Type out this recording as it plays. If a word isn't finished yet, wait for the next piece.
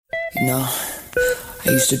You know,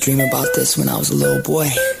 I used to dream about this when I was a little boy.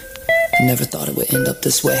 I never thought it would end up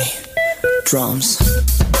this way. Drums.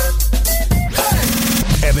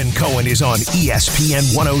 Evan Cohen is on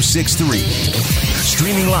ESPN 106.3.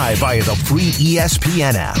 Streaming live via the free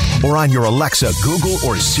ESPN app or on your Alexa, Google,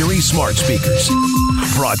 or Siri smart speakers.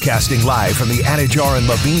 Broadcasting live from the Anajar and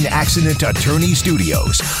Levine Accident Attorney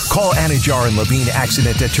Studios. Call Anajar and Levine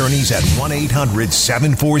Accident Attorneys at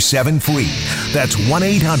 1-800-747-FREE. That's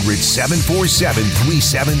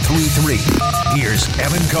 1-800-747-3733. Here's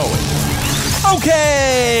Evan Cohen.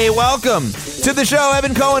 Okay, welcome to the show.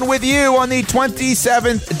 Evan Cohen with you on the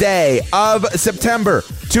 27th day of September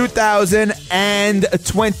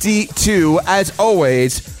 2022. As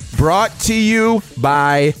always, brought to you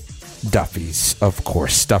by Duffy's, of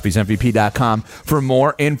course. Duffy'sMVP.com for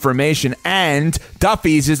more information. And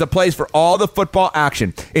Duffy's is the place for all the football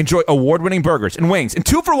action. Enjoy award-winning burgers and wings and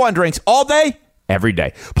 2-for-1 drinks all day, every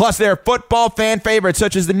day. Plus, there are football fan favorites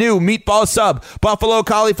such as the new meatball sub, buffalo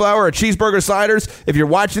cauliflower, or cheeseburger sliders. If you're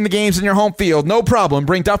watching the games in your home field, no problem.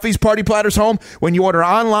 Bring Duffy's party platters home when you order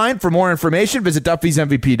online. For more information, visit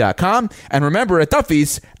Duffy'sMVP.com. And remember, at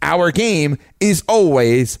Duffy's, our game is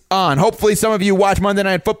always on. Hopefully, some of you watched Monday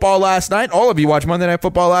Night Football last night. All of you watched Monday Night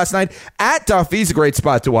Football last night at Duffy's. A great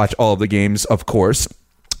spot to watch all of the games, of course.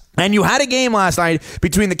 And you had a game last night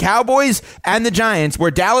between the Cowboys and the Giants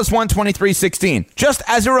where Dallas won 23-16. Just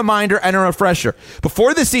as a reminder and a refresher,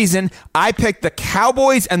 before the season, I picked the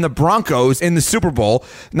Cowboys and the Broncos in the Super Bowl.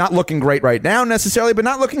 Not looking great right now necessarily, but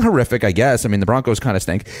not looking horrific, I guess. I mean, the Broncos kind of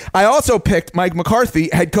stink. I also picked Mike McCarthy,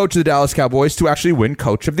 head coach of the Dallas Cowboys, to actually win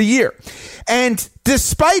Coach of the Year. And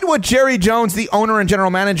despite what Jerry Jones, the owner and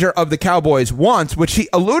general manager of the Cowboys, wants, which he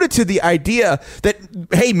alluded to the idea that,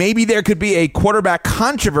 hey, maybe there could be a quarterback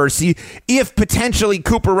controversy if potentially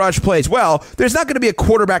Cooper Rush plays well. There's not going to be a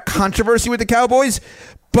quarterback controversy with the Cowboys,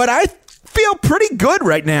 but I feel pretty good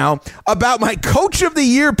right now about my Coach of the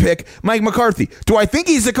Year pick, Mike McCarthy. Do I think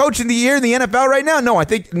he's the Coach of the Year in the NFL right now? No, I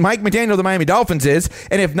think Mike McDaniel of the Miami Dolphins is.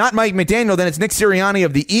 And if not Mike McDaniel, then it's Nick Sirianni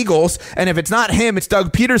of the Eagles. And if it's not him, it's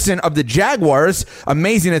Doug Peterson of the Jaguars.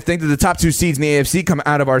 Amazing to think that the top two seeds in the AFC come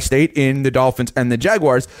out of our state in the Dolphins and the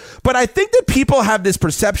Jaguars. But I think that people have this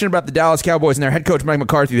perception about the Dallas Cowboys and their head coach, Mike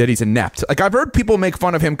McCarthy, that he's inept. Like, I've heard people make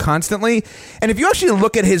fun of him constantly. And if you actually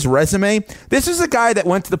look at his resume, this is a guy that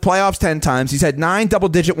went to the playoffs 10 times. He's had 9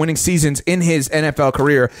 double-digit winning seasons in his NFL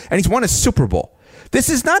career, and he's won a Super Bowl. This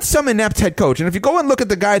is not some inept head coach. And if you go and look at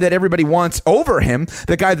the guy that everybody wants over him,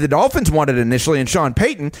 the guy that the Dolphins wanted initially, and Sean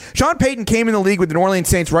Payton came in the league with the New Orleans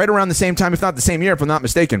Saints right around the same time, if not the same year, if I'm not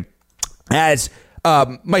mistaken, as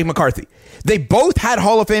Mike McCarthy. They both had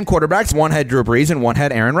Hall of Fame quarterbacks. One had Drew Brees and one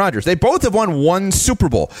had Aaron Rodgers. They both have won one Super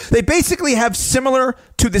Bowl. They basically have similar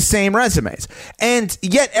to the same resumes. And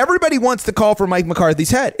yet everybody wants to call for Mike McCarthy's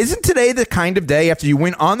head. Isn't today the kind of day after you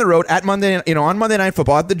win on the road at on Monday Night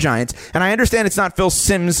Football at the Giants? And I understand it's not Phil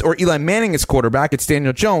Simms or Eli Manning as quarterback. It's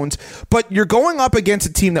Daniel Jones. But you're going up against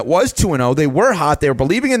a team that was 2-0. They were hot. They were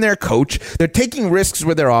believing in their coach. They're taking risks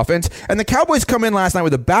with their offense. And the Cowboys come in last night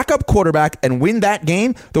with a backup quarterback and win that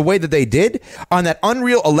game the way that they did on that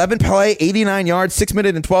unreal 11-play, 89-yard,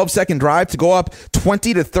 6-minute and 12-second drive to go up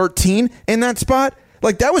 20-13 in that spot.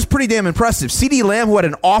 Like, that was pretty damn impressive. CeeDee Lamb, who had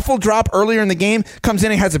an awful drop earlier in the game, comes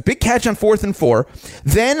in and has a big catch on 4th and 4,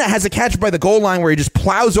 then has a catch by the goal line where he just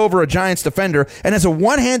plows over a Giants defender and has a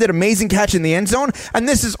one-handed amazing catch in the end zone. And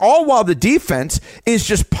this is all while the defense is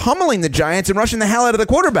just pummeling the Giants and rushing the hell out of the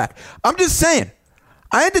quarterback. I'm just saying,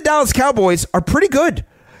 I think the Dallas Cowboys are pretty good.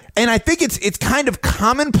 And I think it's kind of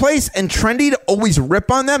commonplace and trendy to always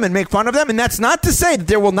rip on them and make fun of them. And that's not to say that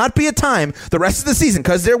there will not be a time the rest of the season,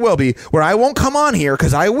 because there will be, where I won't come on here,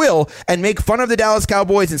 because I will, and make fun of the Dallas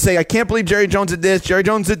Cowboys and say, I can't believe Jerry Jones did this, Jerry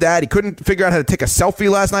Jones did that. He couldn't figure out how to take a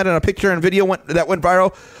selfie last night on a picture and video that went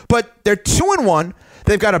viral. But they're 2-1.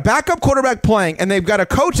 They've got a backup quarterback playing, and they've got a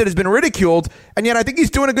coach that has been ridiculed, and yet I think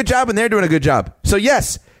he's doing a good job, and they're doing a good job. So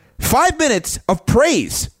yes, 5 minutes of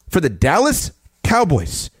praise for the Dallas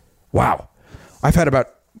Cowboys. Wow. I've had about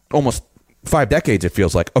almost 5 decades, it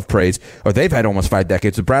feels like, of praise, or they've had almost 5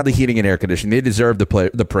 decades of Bradley Heating and Air Conditioning. They deserve the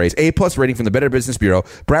praise. A+ rating from the Better Business Bureau.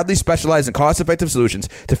 Bradley specializes in cost-effective solutions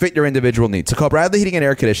to fit your individual needs. So call Bradley Heating and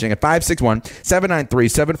Air Conditioning at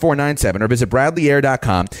 561-793-7497 or visit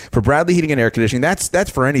BradleyAir.com for Bradley Heating and Air Conditioning. That's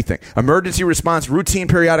for anything. Emergency response, routine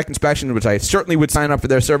periodic inspection, which I certainly would sign up for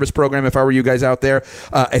their service program if I were you guys out there,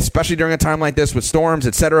 especially during a time like this with storms,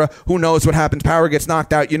 etc. Who knows what happens? Power gets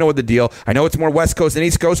knocked out. You know what the deal. I know it's more West Coast than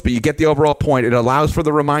East Coast, but you get the overall point. It allows for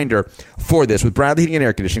the reminder for this with Bradley Heating and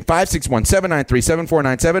Air Conditioning.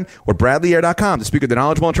 561-793-7497 or BradleyAir.com to speak with the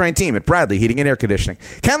knowledgeable and trained team at Bradley Heating and Air Conditioning.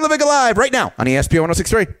 Ken LaVicka Live right now on ESPN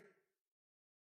 106.3.